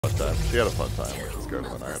She had a fun time, which is good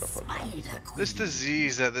when I had a fun time. This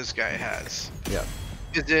disease that this guy has. Yeah.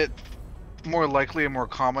 Is it more likely and more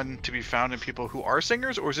common to be found in people who are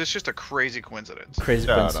singers, or is this just a crazy coincidence? Crazy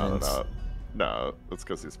coincidence. No, it's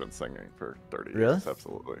because he's been singing for 30 Really? years.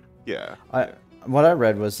 Absolutely. Yeah. What I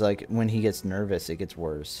read was like when he gets nervous, it gets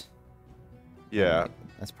worse. Yeah.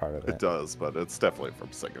 That's part of it. It does, but it's definitely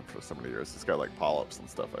from singing for so many years. He's got like polyps and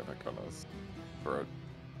stuff, I think, on his throat.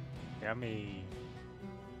 Yummy.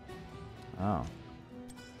 Oh.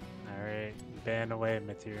 Alright, ban away,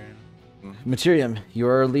 Materium. Materium, you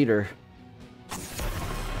are a leader.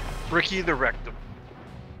 Ricky the Rectum.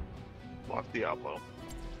 Block Diablo.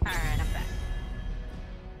 Alright,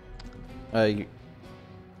 I'm back.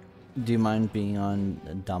 Do you mind being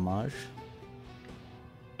on damage?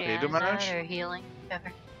 Hey, Yeah, damage? or healing,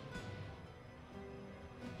 whichever.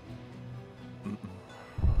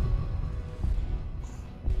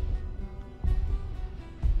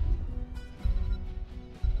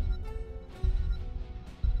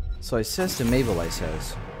 So I says to Mabel, I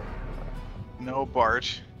says. No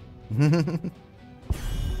Bart.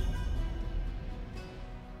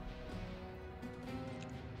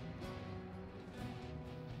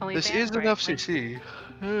 This is an FCC.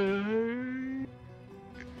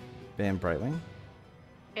 Ban Brightwing.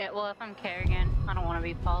 Yeah, well, if I'm Kerrigan, I don't want to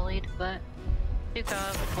be polyed, but do go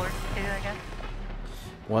up with Lord too, I guess.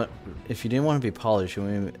 What if you didn't want to be polished? Should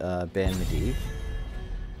we ban Medivh?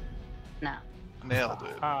 No. Nailed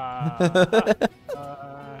it.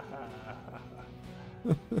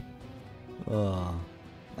 Oh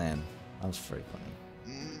man, that was pretty funny.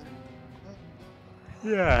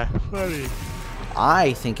 Yeah, funny.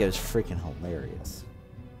 I think it was freaking hilarious.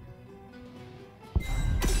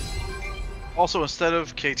 Also, instead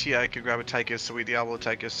of KT, I could grab a Tychus, so we Diablo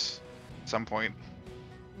Tychus at some point.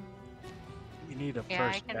 You need a Yeah,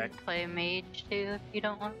 first I can deck. play mage too if you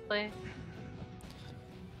don't want to play.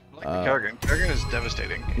 I like Kerrigan. Kerrigan is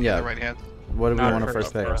devastating. Yeah. In the right hand. What do we Not want to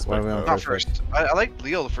first, first pick? first What do we pick, want Not to first first. I like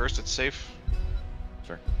Leo the first. It's safe.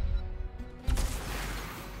 Sure.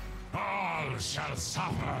 All shall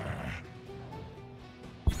suffer.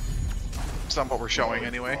 It's not what we're showing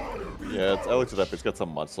anyway. Yeah, I looked it up. It's got some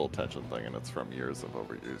muscle tension thing, and it's from years of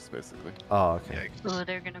overuse, basically. Oh, okay. Oh,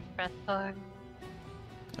 they're gonna press hard.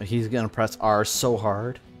 He's gonna press R so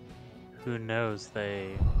hard. Who knows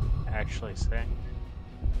they actually sing?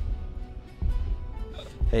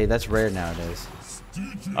 Hey, that's rare nowadays.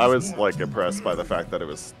 I was like impressed by the fact that it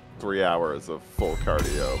was 3 hours of full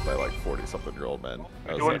cardio by like 40-something-year-old men.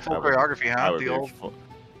 I was Doing like, full I would- choreography, I huh? would The be old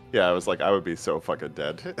yeah, I was like, I would be so fucking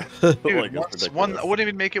dead. dude. Like, Once, it's one, I ridiculous. wouldn't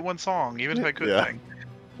even make it one song, even if I could Yeah. sing.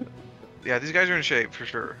 Yeah, these guys are in shape for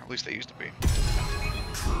sure. At least they used to be.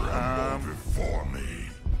 Before me.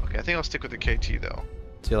 Okay, I think I'll stick with the KT though.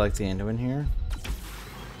 Do you like the Anduin here?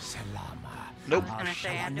 Nope. I was gonna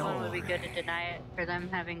say Anduin would be good to deny it for them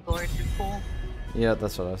having Gorge and Pool. Yeah,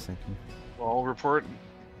 that's what I was thinking. Well, I'll report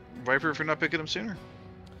Viper if you're not picking him sooner.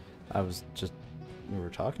 I was just, we were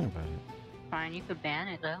talking about it. Fine, you could ban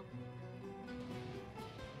it though.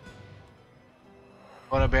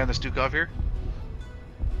 Want to ban the Stukov here?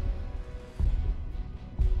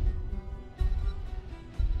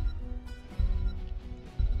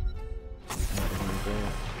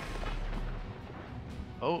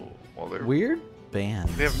 Oh, well they're Weird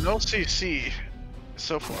bands. they have no CC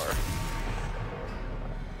so far.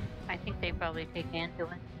 I think they probably take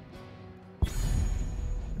Anduin.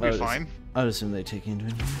 We're fine. I would assume they take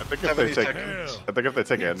Anduin. I think if 70 they take, seconds. I think if they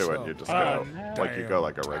take Anduin, you just go Oh, like you go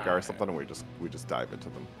like a Rhaegar or something, and we just dive into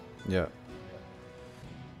them. Yeah.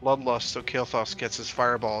 Bloodlust, so Kael'thas gets his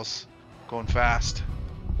fireballs going fast.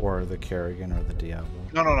 Or the Kerrigan or the Diablo.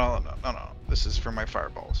 No. This is for my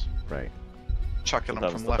fireballs. Right. Chucking them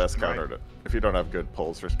Sometimes from the left best and right. counter to, if you don't have good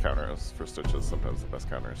pulls for counters for stitches, sometimes the best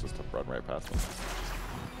counter is just to run right past them.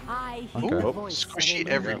 I Okay. hear the Ooh, voice squishy of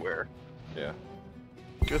a everywhere. Yeah,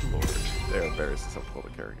 Good lord. they are very susceptible to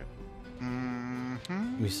Kerrigan.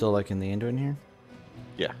 Mm-hmm. We still liking the Anduin here?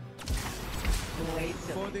 Yeah.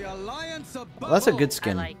 For the alliance of Well, that's a good I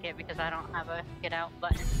skin. like it because I don't have a get out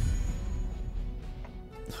button.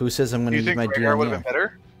 Who says I'm Do gonna you use think my Rhaegar would DNU? have been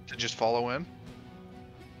better to just follow in?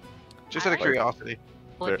 Just out of I like- curiosity.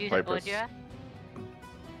 Would you? Vipers. Would you?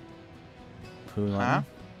 Who Huh?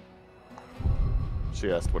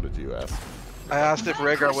 She asked, "What did you ask?" I asked if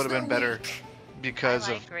Rhaegar would have been better because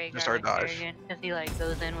I of like just our Rhaegar dodge. because he like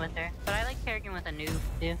goes in with her. But I like Kerrigan with a noob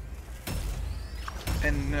too.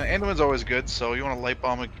 And Anduin's always good, so you want to light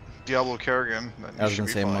bomb a Diablo Kerrigan, then I you was should gonna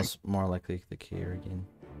be say fine. more likely the Kerrigan.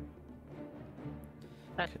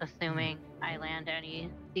 That's assuming I land any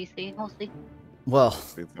DC. We'll see. Well,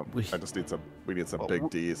 I just need some. We need some big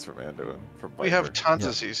D's from Anduin. From Viper. We have tons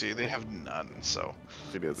of CC. They have none. So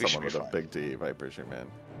She needs we should someone be with a fine. big D. Viper's your man.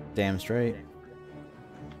 damn straight.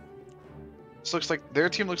 This looks like their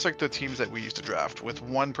team looks like the teams that we used to draft with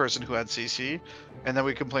one person who had CC, and then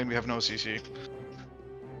we complain we have no CC.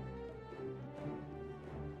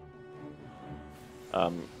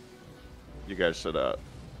 You guys should at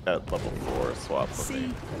level 4 swap with See,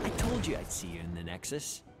 me. I told you I'd see you in the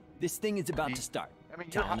Nexus. This thing is about to start. I mean,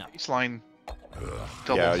 you're Talon up. baseline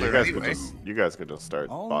double Yeah, clear anyway. you guys could just start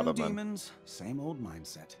All new bottom then. demons, same old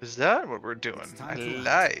mindset. Is that what we're doing? It's time I to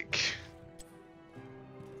like.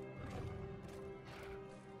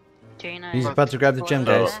 Jaina. He's about to grab the gem,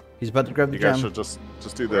 guys. He's about to grab the You guys gem. should just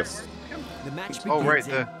do this. The match Oh right, begins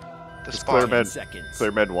the Just clear spot. mid. seconds.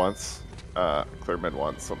 Clear mid once. Clear mid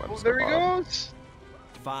once, and then Oh, just there go he bottom. goes.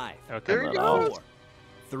 5, Okay. There he then I'll- goes. 4,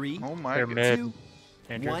 3, Oh my They're god. mid. 2,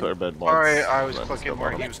 Andrew. 1. Clear mid once. Alright, I was and then just clicking go where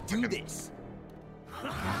bottom. he was Let's do clicking. this.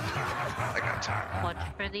 I got time. Watch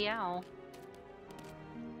for the owl.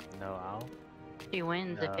 No owl. She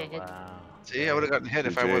wins No, if it hits. wow. See, I would have gotten hit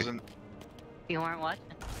if I GG. wasn't. You weren't watching.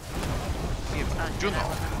 You Oh, shit, Juno. I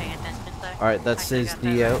wasn't paying attention, sorry. Alright, that's Actually, his got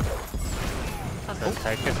D that. out. So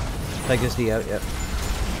take it. Take his D out, yep. Oh,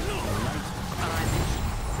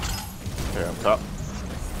 Okay, on top.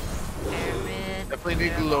 Pyramid. Definitely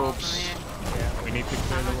need globes. Yeah, we need to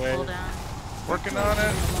clear the way. Pull down. Working on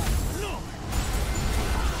it.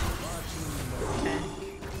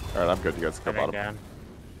 Alright, I'm good. You guys can go Coming bottom. down.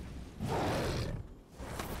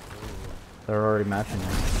 They're already matching it. Yeah,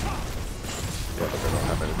 but they don't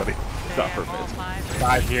have anybody. They Not have for all me. 5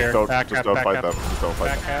 5 here. Don't, Back just up, don't back fight up. them. Just don't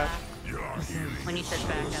fight Back When you said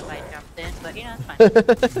back up, I jumped in, but you know,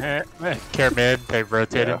 it's fine. up. Care mid. They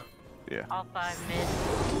rotated. them. Yeah. All 5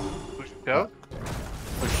 mid. Push go.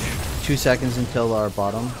 2 seconds until our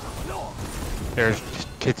bottom. They're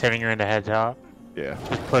continuing into head top. Yeah.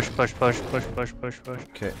 Just push, push, push, push, push, push, push.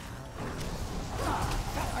 Okay.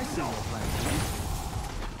 I see your plan.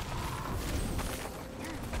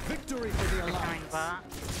 Victory for the They're coming Alliance. bot.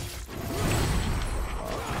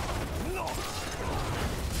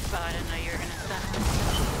 Oh, I didn't know you were gonna stun him.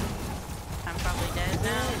 I'm probably dead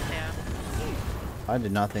now. Yeah. I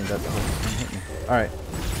did not think that was going to hit me. Alright.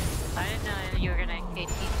 I didn't know you were gonna KT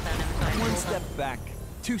stun him, so I One pulled him. step back,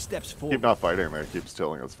 2 steps Keep forward. not fighting there. Keep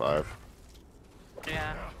stealing us 5.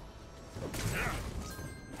 Yeah.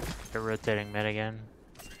 They're rotating mid again.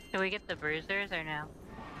 Can we get the bruisers or no?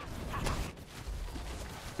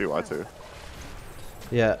 If you want to.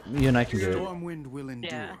 Yeah, you and I can do it. Stormwind will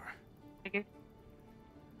endure. Yeah. Figure.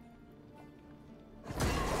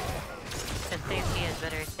 The safety is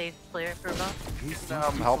better. Safe clear for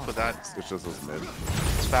both. Help with that. Stitches is mid.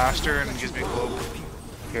 It's faster and gives me globe.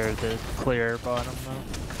 Here, the clear bottom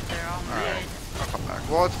though. They're all Alright. mid. I'll come back.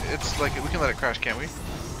 Well, it's like we can let it crash, can't we?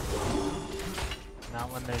 Not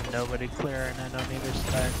when there's nobody clearing it on either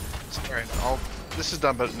side. Alright, this is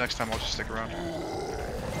done, but next time I'll just stick around.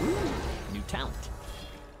 New talent.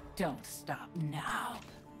 Don't stop now.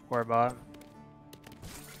 Or bot.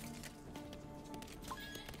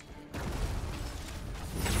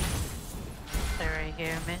 They're right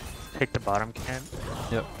here, mid. Take the bottom can.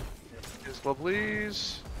 Yep. Just globe,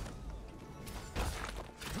 please.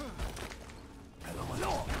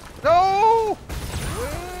 No!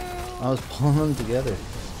 I was pulling them together.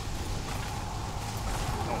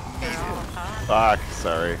 They're all hot. Fuck.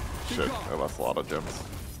 Sorry. Shit. I lost a lot of gems.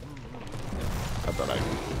 I thought I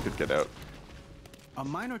could get out. A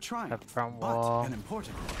minor triumph, That front but wall. an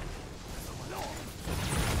important one.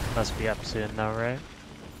 Must be up soon though, right?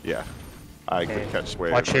 Yeah. I Okay. could catch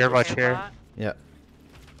waves. Watch here, watch They're here. bot. Yep.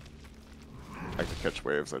 I could catch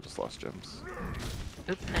waves. I just lost gems.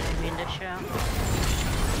 Oops, I didn't mean to show.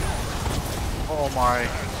 Oh my.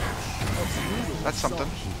 That's something.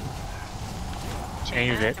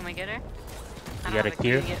 Change it. Can we get her? I You don't got a have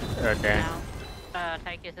Q? yet. Okay. No.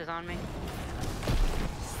 Tychus is on me.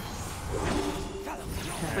 We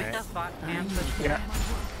Alright. took bot camp. Yeah.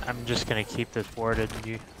 I'm just gonna keep this warded and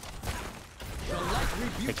you.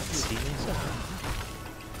 They can see me.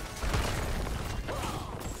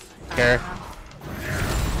 Care.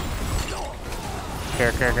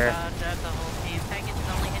 Care, care, care. That's the whole team. Tychus is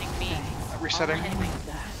only hitting me. Resetting. Only hitting me.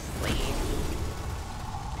 Please.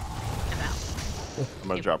 I'm out. I'm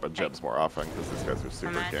gonna drop in gems more often because these guys are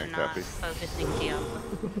super Imagine gank not happy. focusing Diablo.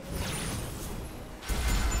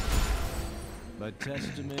 But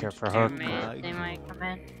testament Care for to hook. my They might come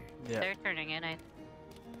in. Yeah, They're turning in,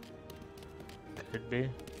 could be.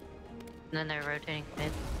 and then they're rotating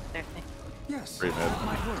mid. They're Yes. Free mid.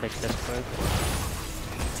 Might work. Take this quick.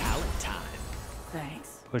 talent time. Thanks.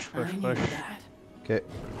 Push, I push, need push. that. Okay.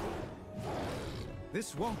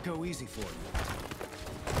 This won't go easy for you.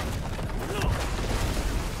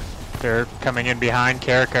 They're coming in behind.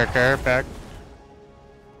 Care, back.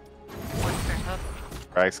 What's their hook?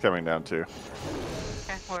 Rag's coming down too.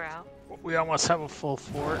 Okay, we're out. We almost have a full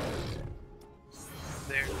fort.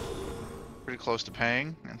 They're pretty close to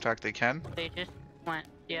paying. In fact, they can. They just went.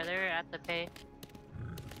 Yeah, they're at the pay.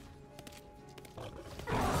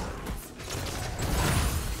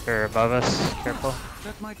 They're above us. Careful.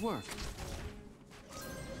 That might work.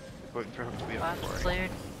 Waiting for hook to be on Box for it. cleared.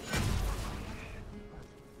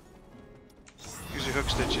 Use your hook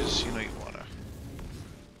stitches. You know you wanna.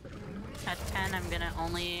 At 10, I'm gonna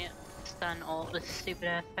only stun ult this stupid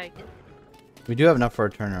ass packet. We do have enough for a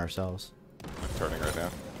turn ourselves. I'm turning right now.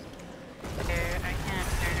 There, I can't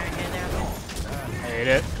turn right here. They're okay. I hate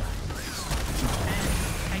it.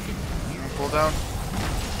 Packet, Pull down.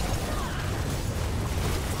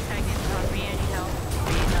 packet on me. I need help.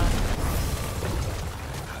 I need help.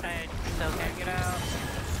 I still can't get out.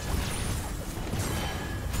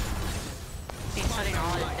 He's putting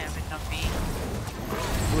all his damage on me.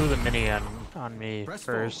 Blew the mini on me Press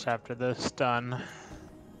first forward. after the stun.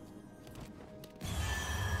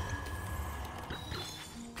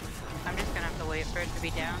 I'm just gonna have to wait for it to be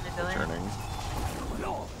down to go in. Turning.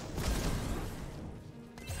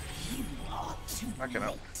 Backing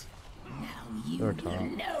up. Or top.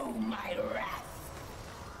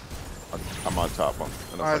 I'm on top one.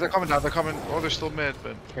 Alright, they're coming down. They're coming. Oh, they're still mid,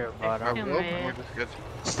 but Care I bottom. Two will. mid. We're just good.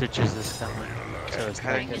 Stitches is coming. So it's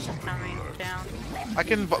Heading. naked. Packet's coming down. I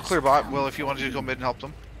can clear bot. Will, if you wanted to go mid and help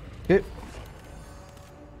them. Okay.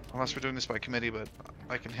 Unless we're doing this by committee, but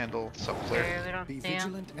I can handle sub clear. There, we don't Be see him.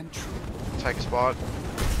 vigilant and true. Take a spot.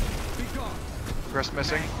 Be gone. Rest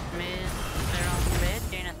missing. Mid, they're on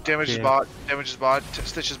mid. Dana. Damage is Yeah. bot. Damage is bot.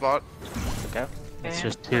 Stitch is bot. Okay. It's Okay.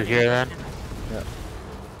 just two here then. Yeah.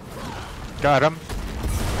 Got him.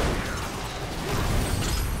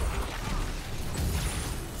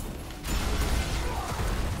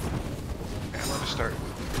 And let me start.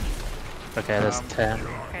 Okay, that's 10.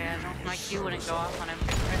 Okay, I don't, my Q wouldn't go off on him.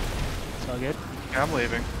 It's all good. Yeah, I'm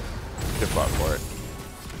leaving. Get bot for it.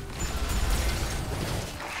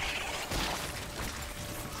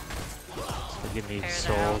 So give me Tear that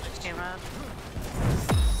soul. out, came up.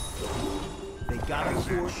 They got a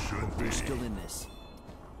fort, but we're still in this.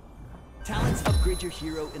 Talents upgrade your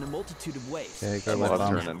hero in a multitude of ways. Okay, go I'm with on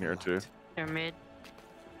bomb. turn in here too. They're mid.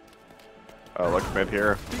 Look mid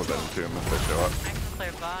here. We'll get into them if they show up. I can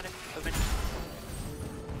clear bot if it's open.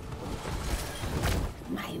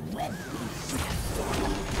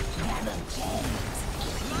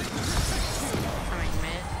 Coming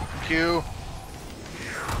mid. Q.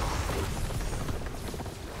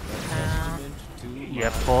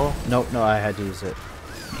 Yep, full. Nope, no, I had to use it.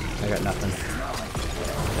 I got nothing.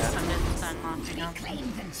 I'm just stun launching him.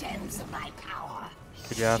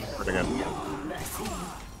 Good job. Turning in.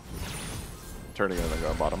 Turning in and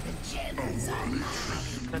go bottom.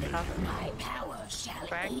 Good top.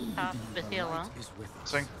 Frag top. Is he alone?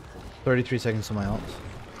 Sing. 33 seconds to my ult.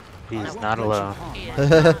 He's not alone. He is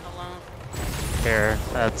not alone. Care.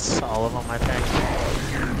 That's all of them, I think.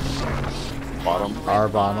 Bottom. Our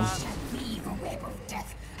bottom.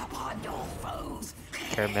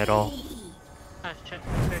 Care middle. Oh shit,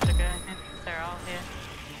 there's a guy. They're all here.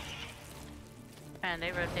 And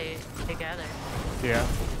they rotate together. Yeah.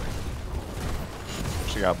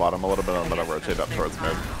 She got bottom a little bit. I'm gonna rotate up towards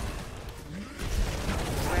mid.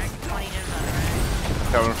 Frag 20 gives on the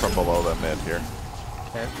right. Coming from below the mid here.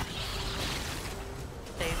 Okay.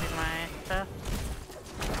 Saving my stuff.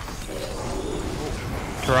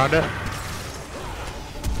 Taronda.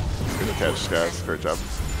 Good catch, guys. Great job.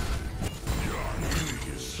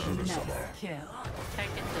 Kill.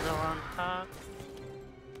 Packets is along top.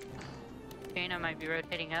 Jaina might be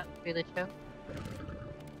rotating up through the choke.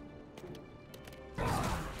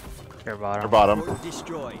 Care Or bottom. bottom. Fort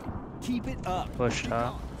destroyed. Keep it up. Push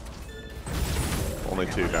top. Only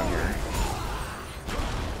two down here.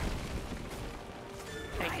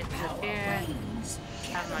 Packets is here.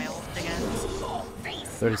 Have my ult again.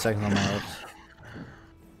 30 seconds on my ult.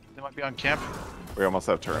 They might be on camp. We almost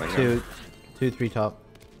have turning in. 3 top.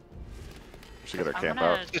 Should get our I'm camp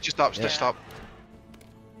gonna- out. Stitch stop. Stitch Yeah. stop.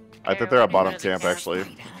 I think they're at bottom camp actually. If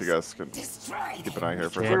you guys can keep an eye here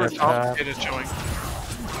for a Yeah, Clear second. top. It is showing.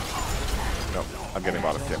 No, I'm getting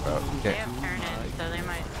bottom camp out. They Okay. have turn in, so they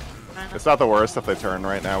might. It's not the worst if they turn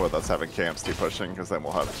right now with us having camps keep pushing, because then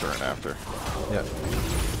we'll have a turn after. Yeah.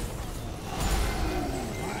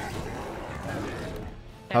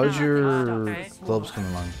 They're How's not your hot, okay? globes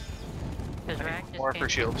coming along? 'Cause Rack just More came. for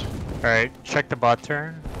shields. Alright, check the bot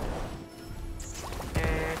turn.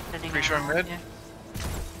 Pretty sure I'm mid. Yeah.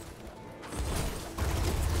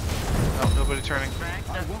 Oh, nobody turning. Rags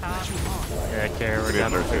up top. Yeah, okay, we're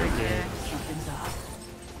down to 30 Yeah. games.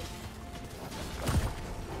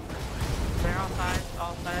 They're on five,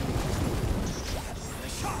 all five.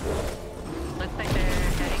 Looks like they're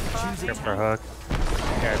heading for Go for a hook.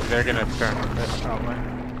 Yeah, they're gonna turn with this probably.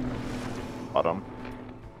 Bottom.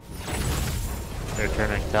 They're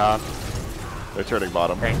turning top. They're turning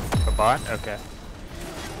bottom. Tank a bot? Okay.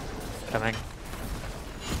 Coming.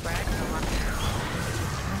 Rags are on.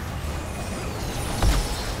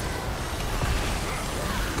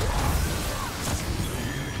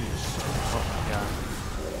 Oh my god.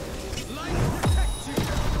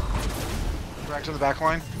 Rags on the back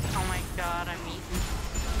line. Oh my god, I'm eating.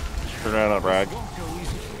 Turn around on Rag. I go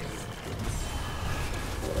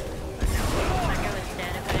with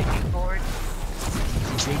dead if I didn't get bored.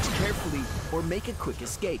 Engage carefully or make a quick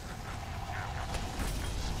escape.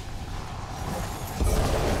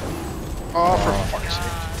 Oh, for fuck's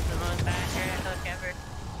sake. The most accurate hook ever.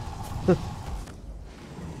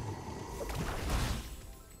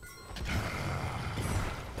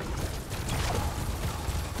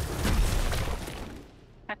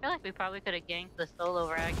 I feel like we probably could have ganked the solo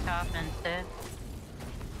rag top instead.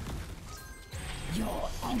 Your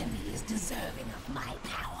enemy is deserving of my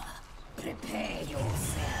power. Prepare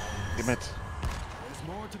yourself. Damn it. There's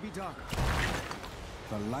more to be done.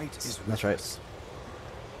 The light is with That's right. us.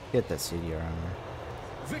 Get that CDR armor.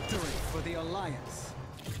 Victory for the Alliance.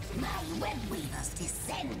 My web weavers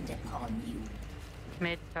descend upon you.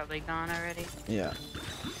 Mid's probably gone already. Yeah.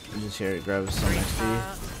 I'm just here to grab some Three XP.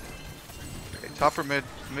 top. Okay, top or mid?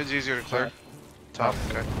 Mid's easier to clear. Top,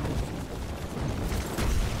 okay.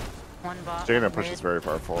 One bot. Jaina one pushes mid. very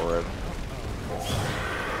far forward.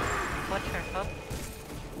 What's her hook?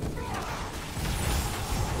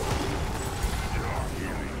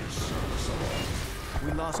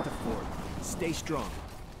 We lost a fort. Stay strong.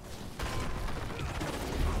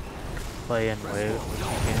 Play and wait. Yeah.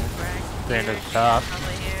 Rag Stand here, at the top.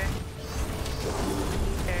 probably here.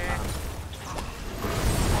 Here.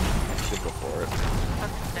 Should go for it.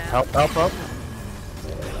 Hook's down. Help, help, help.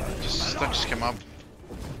 That just came up.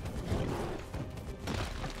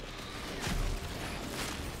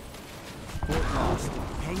 Fort lost.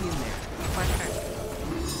 Hang in there. What's her?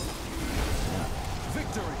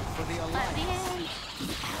 Victory for the Let me Alliance. in.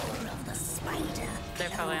 Power of the spider. They're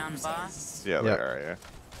probably on boss. Yeah, they Yep. are, yeah.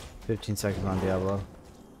 15 seconds on Diablo.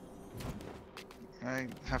 I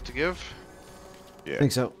have to give. Yeah. I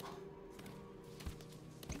think so.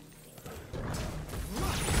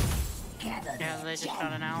 Gather Yeah, their they just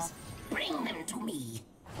got an owl. gems. Bring them to me.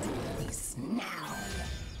 Do this now.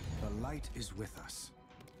 The light is with us.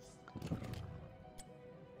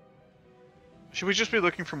 Should we just be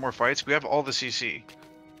looking for more fights? We have all the CC.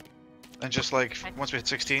 And just like, once we hit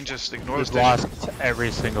 16, just ignore We've this. lost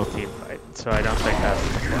every single team fight, so I don't think that's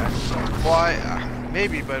the case. Well,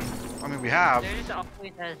 maybe, but I mean, we have. There's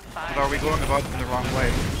always has five. But are we going about them the wrong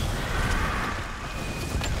way?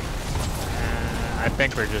 I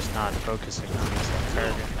think we're just not focusing on these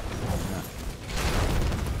target.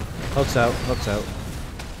 Hooks out, hooks out.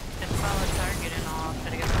 Just follow target and all.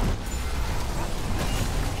 Gotta go.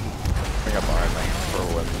 Bring up behind them for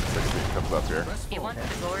when 16 comes up here. He wants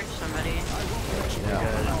to gorge somebody. Yeah.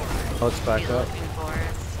 Hooks back He's up. looking for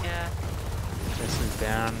it. Yeah. This is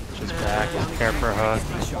down, just back. Care for a hook.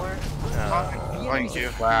 Thank you.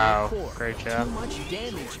 Wow, great Too job. much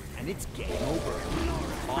damage, and it's game over.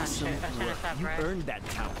 Awesome I should've work. stopped You right. earned that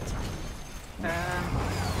talent. I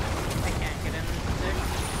can't get in there.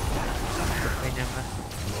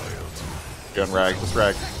 Gun Rag, just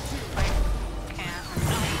Rag. I can't. I'm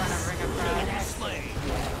just trying to bring up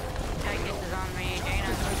Titus is on me.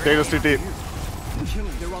 Jaina. Data's too deep.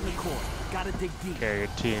 They're on the core. Gotta dig deep. Okay, your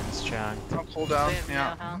team's chunked. I'll pull down. We have no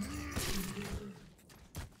Yeah. health.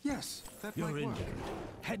 Yes, that You're might work. injured.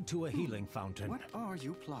 Head to a healing fountain. What are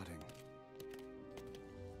you plotting?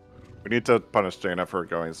 We need to punish Jaina for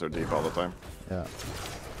going so deep all the time. Yeah.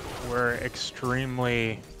 We're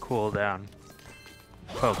extremely cooldown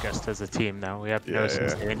focused as a team now. We have no Yeah,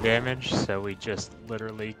 sustained damage, so we just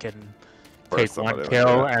literally can Burst take one somebody,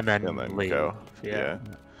 kill yeah, and then leave. go. Yeah.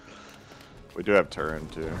 We do have turn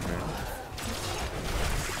too. You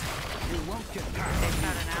won't get past. They've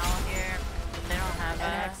got an owl here. They don't have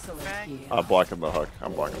An a excellent frag. here. I'm blocking the hook.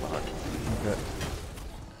 I'm blocking the hook. Okay.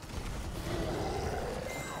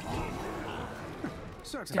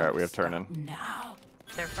 Certainly. Alright, we have turn in. Now.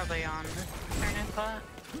 They're probably on this turn spot.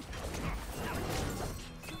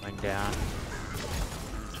 Going down.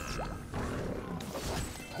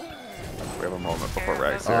 We have a moment before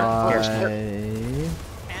Rag's here. I...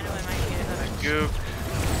 Anduin Gook.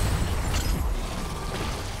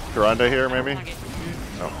 Duranda here, maybe? I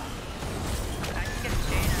No. can get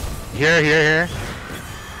Jaina. Here.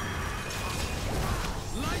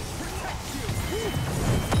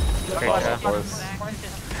 Okay, yeah. Boys.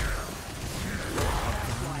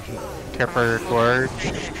 Kipper Gorge.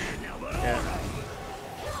 Yeah.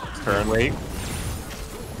 Turn. Wait.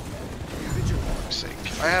 Sake.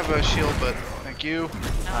 I have a shield, but thank you.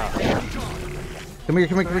 Come here,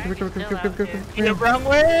 come here. The wrong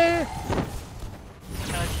way!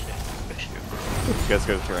 You guys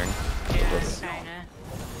go to ring. Yeah, Let's- kinda.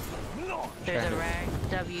 There's a rag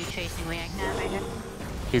W chasing me. I can't right here.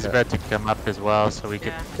 He's about to come up as well, so we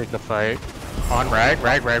could Yeah. take the fight. On rag.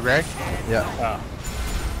 Yeah. Oh.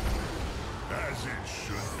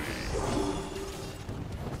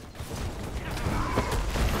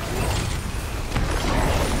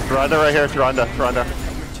 Duranda right here, Duranda.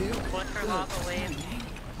 What's for lava wave?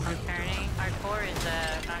 I'm turning. Our core is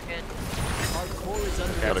not good.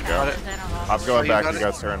 Gotta Got go. it. I'm Oh, going you back, got you it?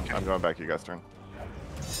 guys turn. I'm going back, you guys turn.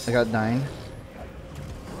 I got 9.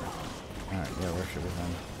 Alright, yeah, where should we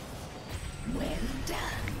then? Well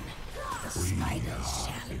done. The spiders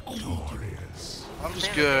shall aid you. I'm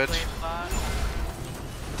just good. I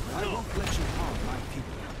won't let you harm my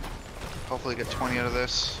people. Hopefully get 20 out of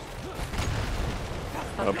this.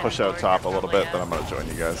 I'm gonna push out top a little bit, then I'm gonna join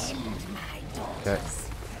you guys. Okay.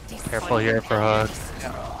 Careful here for hooks.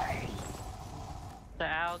 The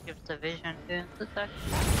owl gives the vision to the suck.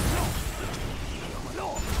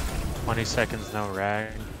 20 seconds, no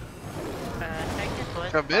rag. Check this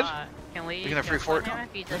list Got bid? spot. Can we Taking a free jump fort. on him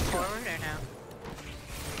if he does forward or no?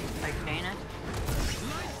 Like Jaina?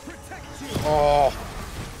 Oh,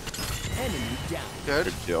 Enemy down. good.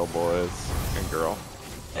 Good kill, boys and girl.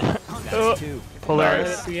 That's 2. Polarity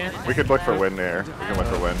Nice. at the end. We could look for win there. We can look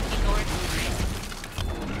for win.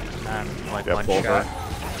 Like Yeah, one Bulver. shot.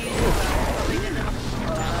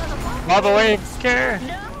 All the way, scare!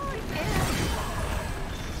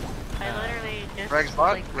 I literally just Rag's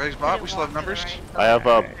bot? like, Rag's bot? didn't We still have walk to the numbers? right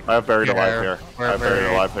I have buried Yeah, alive here. I have buried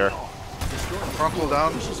we're alive here. Front cool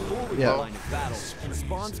down. Yeah. Line of battle and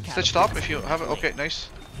spawns Stitch top if you have it. Okay, nice.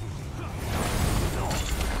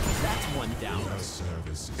 That's one down.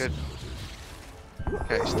 Good.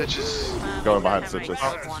 Okay, Stitches Going behind Every Stitches.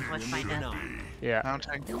 top one with my death. Yeah.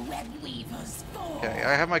 mounting. The web weavers fall. Okay,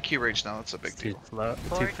 I have my key rage now. That's a big Too deal. slow. Too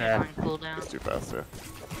Forward is fast. on cooldown. It's too fast, yeah.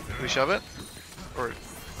 Do we shove it? Or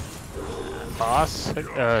Boss?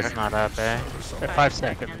 It's not up, eh? 5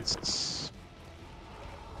 seconds.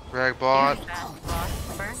 Rag bot? Fast boss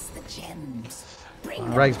first. The gems.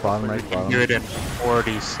 Rag's bottom, Rag's Do bottom. it in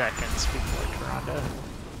 40 seconds before Toronto.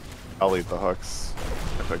 I'll eat the hooks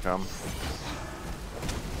if they come.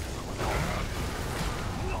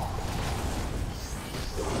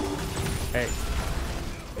 Hey,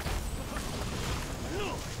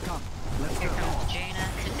 Here comes Jaina.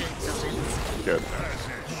 Stitches going. Good.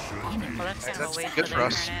 Well, that's kind of a That's waste good of for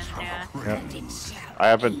us. turn in, yeah.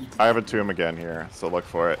 I have a tomb again here, so look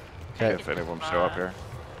for it. Okay. If anyone show up here.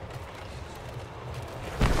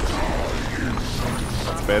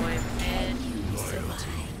 That's mid. Wave mid.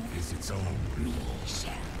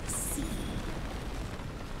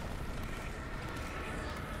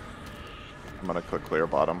 I'm gonna quick clear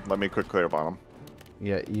bottom. Let me quick clear bottom.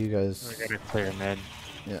 Yeah, you we guys. gotta clear mid.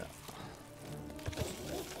 Yeah.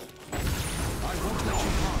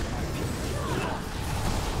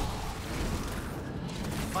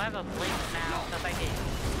 Well, I have a blink now, so if I get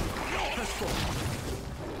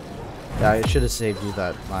Yeah, I should have saved you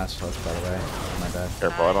that last hook, by the way. My bad.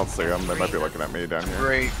 Careful, I don't see them. They might be looking at me down here.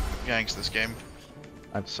 Great ganks this game.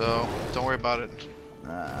 I- So don't worry about it.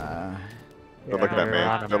 They're looking at we're me.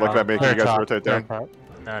 on They're him. looking at me. Can you Clear guys top, rotate clear down?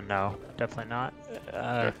 top. No, definitely not.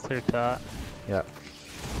 Clear top. Yeah.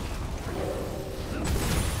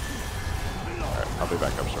 Alright, I'll be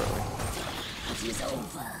back up shortly. It is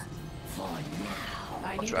over for now.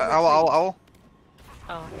 I'll.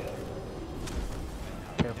 oh,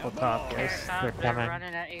 Careful top, guys. top, They're they're coming.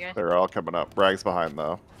 running at you guys. They're all coming up. Brag's behind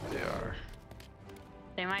though. They are.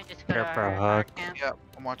 They might just go Here to for a our hook. camp. Yeah,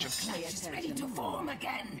 I'm watching. Clutch is ready to form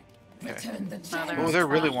again. Okay. Return the No, gems. Oh, they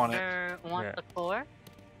really want it. Want Yeah. the core?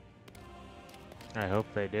 I hope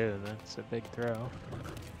they do. That's a big throw.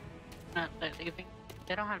 No,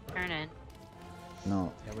 they don't have turn in.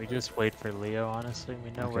 No. Yeah, we just wait for Leo, honestly.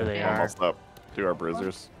 We know where Okay. they Yeah. are. Almost up. Do our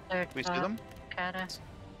bruisers. They're We see them? Kata.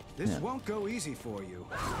 This Yeah. won't go easy for you.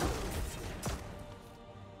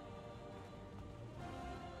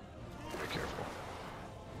 Be careful.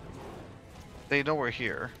 They know we're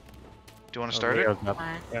here. Do you want to Oh, start it? Leo's up.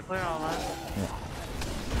 Fine. Yep. We're all up.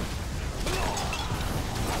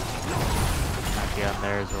 be on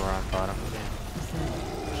theirs or on bottom.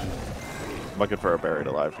 Looking for a buried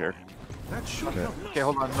alive here. That should Okay. help. Okay,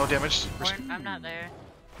 hold on. No damage. I'm not there.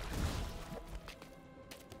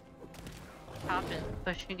 Top is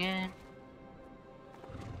pushing in.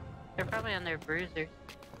 They're probably on their bruiser.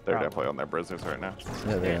 They're definitely on their bruisers right now.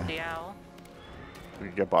 Yeah, they There's are. the owl. We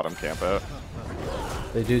can get bottom camp out.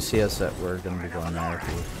 They do see us that we're gonna be going there if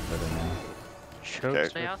you let them know.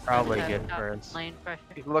 Chokes They would also probably have good top for us. lane pressure.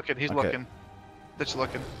 He's looking. He's Okay. looking. Ditch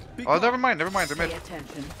looking. Oh, never mind. Never mind. They're mid.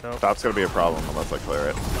 attention. Top's gonna be a problem unless I clear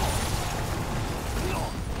it.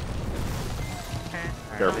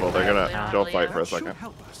 Okay. Careful, they're gonna. They'll fight for a That should second.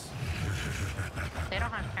 help us. They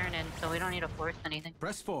don't have turn in, so we don't need to force anything.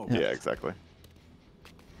 Press forward. Yeah, exactly.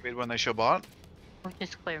 Wait, when they show bot. We'll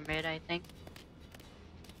just clear mid, I think,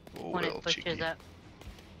 Oh, when little it pushes cheeky. up.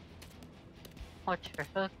 Watch for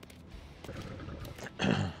hook.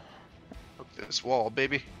 Hook this wall,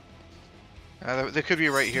 baby. They could be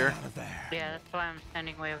right here. Out of there. Yeah, that's why I'm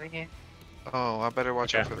standing way over here. Oh, I better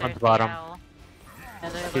watch out for On them. the bottom. Owl.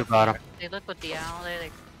 Yeah, Two bottom. They look with the owl. They're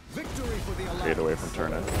like, Victory for the Stayed Alliance. away from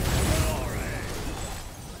turning.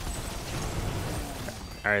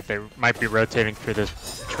 Alright, they might be rotating through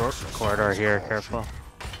this short corridor here. Careful.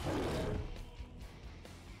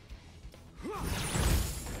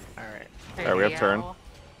 Alright, there's Alright, we the have turn. owl.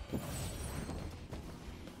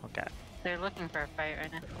 okay. They're looking for a fight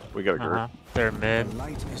right now. We got a group. They're mid. The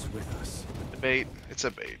light is with us. Bait. It's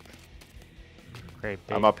a bait. Great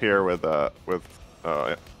bait. I'm up here with I'm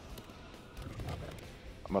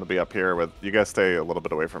gonna be up here with you guys. Stay a little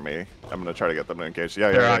bit away from me. I'm gonna try to get them to engage.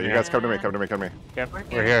 Yeah, They're yeah, yeah. on You you. guys come to me. Come to me. Come to me. Yep, We're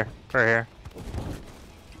we're here. We're here.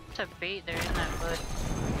 It's a bait. They're in that bush.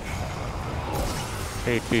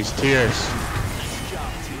 Hate these tears.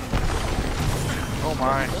 Oh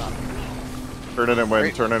my. Turn it and win.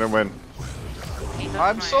 Great. Turn it and win. He hooked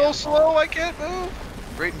I'm my so owl. slow. I can't move.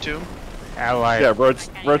 Great and tomb. Ally. Yeah,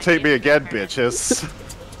 rotate me again, bitches.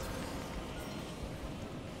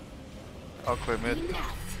 I'll clear mid.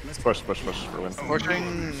 Push, push, push for win.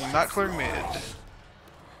 Pushing. Not clearing mid.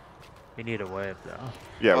 We need a wave though.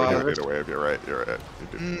 Yeah, we do that's- need a wave. You're right. You're right.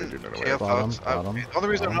 We do need a Yeah, wave. Bottom, thoughts. bottom, The only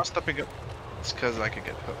reason I'm bottom. not stepping up is because I could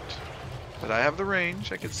get hooked. But I have the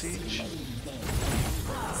range. I can siege. Show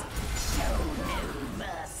no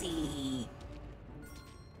mercy.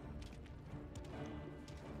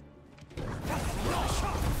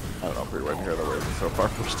 I don't know if we went here. The wave is so far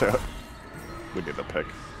pushed out. We need to pick.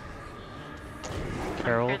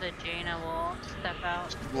 Carol. I'm sure the Jaina will step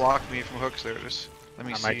out. Block me from hooks. There it is. Let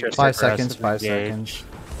me I might see. just- 5 aggressive seconds. 5 engage. seconds.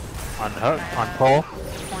 On hook. On pole.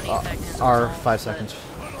 20 seconds. Or will, 5 but seconds.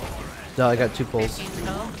 No, I got 2 pulls. 15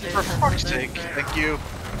 go. There's For a fuck's little sake. bit. Thank you.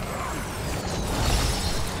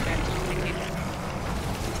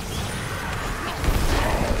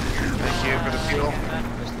 Thank you for the peel.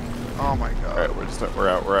 Oh my god. All right, we're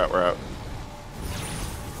out. We're out.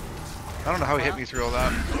 I don't know how he hit me through all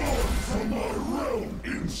that.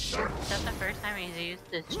 Is that the first time he's used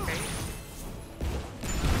this trait?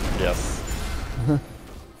 Yes.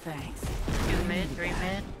 Thanks. 2 mid, 3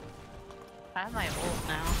 mid. I have my ult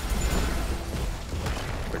now.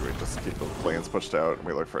 I think we just keep the lanes pushed out and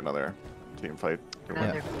we look for another team fight.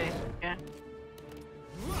 Another pick. Yeah.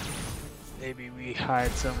 Maybe we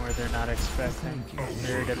hide somewhere they're not expecting.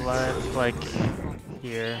 Buried alive, like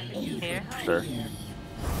here. Here. Sure.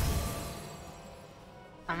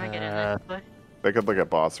 I'm gonna get in this bush. They could look at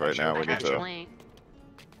boss right now. I We need got to. Link.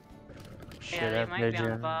 Should Yeah, they have might be on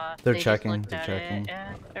vision. boss. They're They just checking, looked they're at checking. it.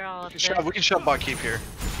 Yeah, they're all up We can shove bot keep here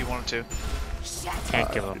if you wanted to.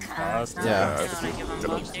 Can't give them pause. Yeah. I just give them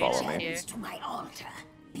Gonna both follow days me. here. To my altar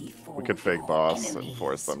before We could fake your boss and enemies.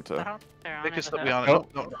 force them I to. hope they're on They it can still be without- on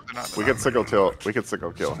it. No, they're not. We could single kill. We could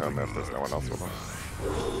single kill him if there's no one else with him.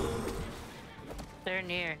 They're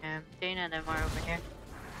near him. Dana and them are over here.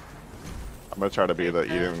 I'm gonna try to be the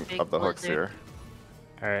There's a eating big of the hooks blizzard. here.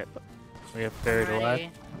 Alright. We have buried alive.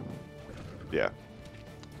 Ready. Yeah.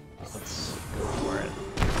 Let's go for it.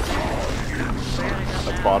 We're gonna go That's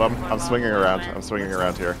down bottom. before I'm boss swinging goes around. in. I'm swinging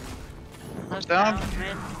around here. Look down.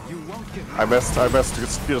 mid. You won't get I missed.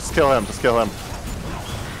 Just kill him. Just kill him.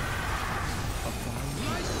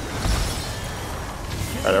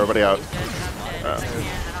 Alright, everybody out. He's good, and I'm dead. I can't,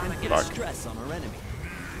 and I'm gonna get Fuck. him. Stress on our enemy.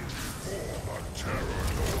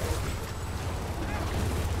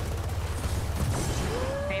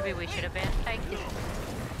 Maybe we should have been taken.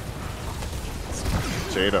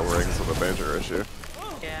 Jada rings with a major issue.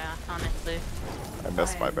 Yeah, honestly. I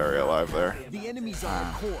missed my bury alive there. The enemy's on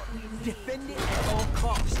our core. Defend it at all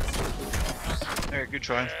costs. There, good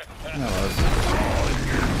try.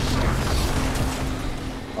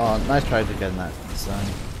 Oh, nice try to get in that zone.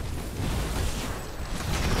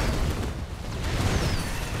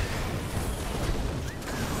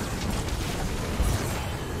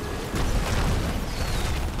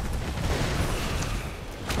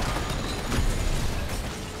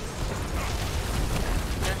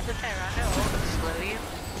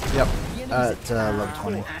 Yep. The enemy's At level attack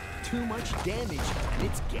 20. Too much damage, and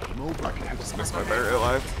it's game over. I just missed my buried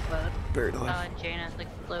alive. Buried Oh, alive. and Jaina's like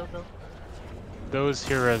slow build. Those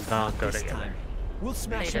heroes don't go This together. time, we'll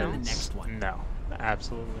smash They it in the don't? next one. No,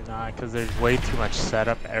 absolutely not, because there's way too much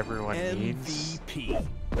setup everyone needs MVP.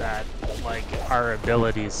 that, like, our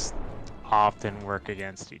abilities often work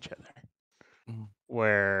against each other.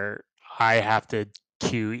 Where I have to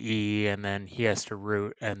QE and then he has to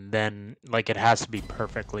root, and then, like, it has to be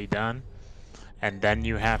perfectly done. And then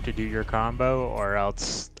you have to do your combo, or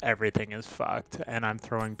else everything is fucked. And I'm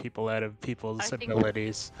throwing people out of people's I think-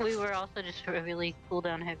 abilities. We were also just a really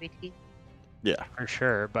cooldown heavy team. Yeah. For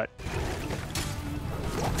sure, but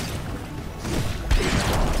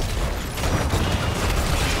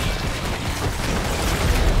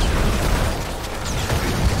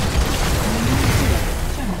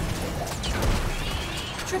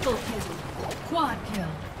Triple kill. Quad kill.